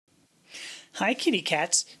Hi, kitty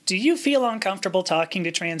cats. Do you feel uncomfortable talking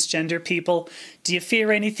to transgender people? Do you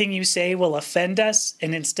fear anything you say will offend us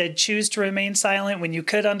and instead choose to remain silent when you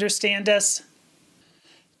could understand us?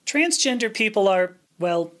 Transgender people are,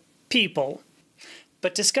 well, people.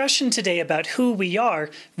 But discussion today about who we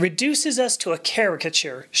are reduces us to a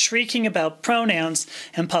caricature, shrieking about pronouns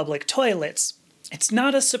and public toilets. It's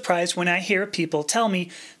not a surprise when I hear people tell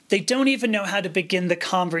me they don't even know how to begin the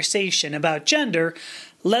conversation about gender,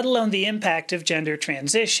 let alone the impact of gender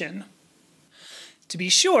transition. To be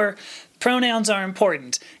sure, pronouns are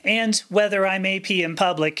important, and whether I may pee in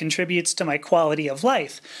public contributes to my quality of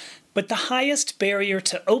life. But the highest barrier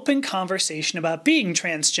to open conversation about being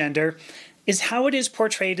transgender is how it is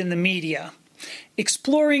portrayed in the media.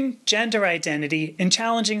 Exploring gender identity and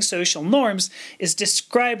challenging social norms is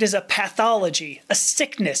described as a pathology, a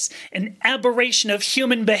sickness, an aberration of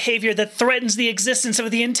human behavior that threatens the existence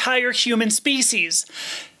of the entire human species.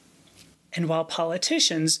 And while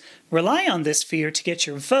politicians rely on this fear to get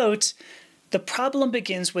your vote, the problem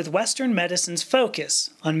begins with Western medicine's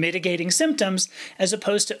focus on mitigating symptoms as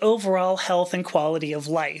opposed to overall health and quality of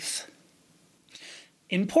life.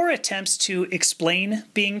 In poor attempts to explain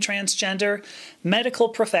being transgender, medical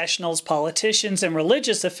professionals, politicians, and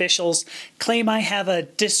religious officials claim I have a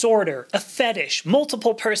disorder, a fetish,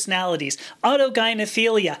 multiple personalities,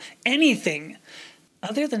 autogynephilia, anything,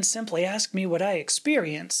 other than simply ask me what I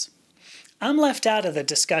experience. I'm left out of the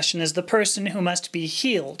discussion as the person who must be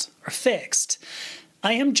healed or fixed.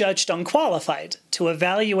 I am judged unqualified to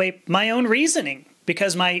evaluate my own reasoning,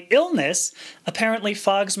 because my illness apparently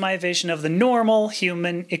fogs my vision of the normal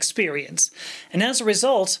human experience. And as a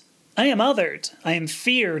result, I am othered, I am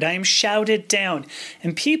feared, I am shouted down,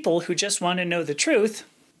 and people who just want to know the truth,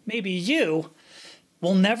 maybe you,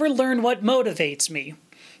 will never learn what motivates me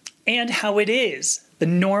and how it is the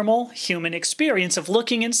normal human experience of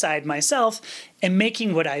looking inside myself and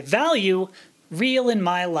making what I value real in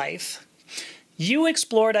my life. You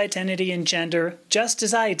explored identity and gender just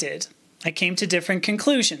as I did. I came to different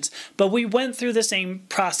conclusions, but we went through the same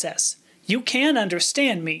process. You can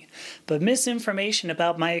understand me, but misinformation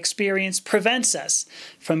about my experience prevents us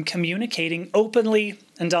from communicating openly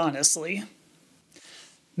and honestly.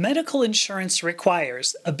 Medical insurance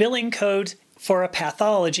requires a billing code for a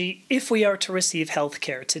pathology if we are to receive health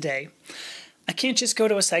care today. I can't just go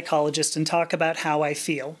to a psychologist and talk about how I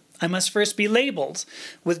feel. I must first be labeled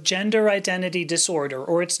with gender identity disorder,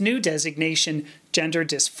 or its new designation, gender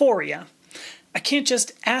dysphoria. I can't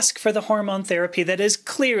just ask for the hormone therapy that has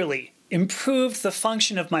clearly improved the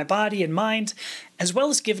function of my body and mind, as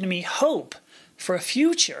well as given me hope for a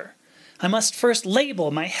future. I must first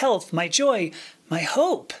label my health, my joy, my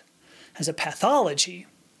hope as a pathology.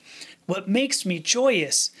 What makes me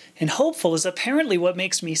joyous and hopeful is apparently what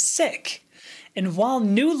makes me sick. And while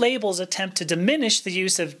new labels attempt to diminish the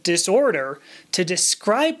use of disorder to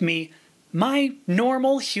describe me, my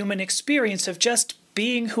normal human experience of just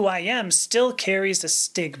being who I am still carries a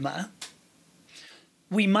stigma.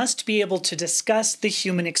 We must be able to discuss the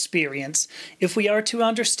human experience if we are to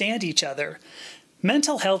understand each other.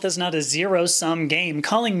 Mental health is not a zero-sum game.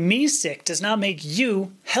 Calling me sick does not make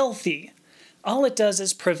you healthy. All it does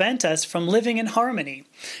is prevent us from living in harmony.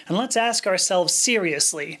 And let's ask ourselves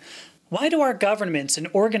seriously, why do our governments and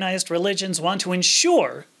organized religions want to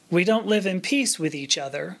ensure we don't live in peace with each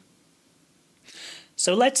other?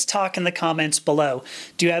 So let's talk in the comments below.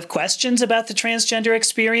 Do you have questions about the transgender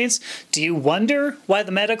experience? Do you wonder why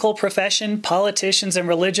the medical profession, politicians, and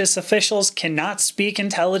religious officials cannot speak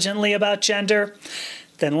intelligently about gender?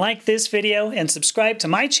 Then like this video and subscribe to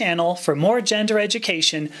my channel for more gender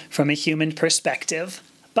education from a human perspective.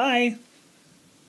 Bye!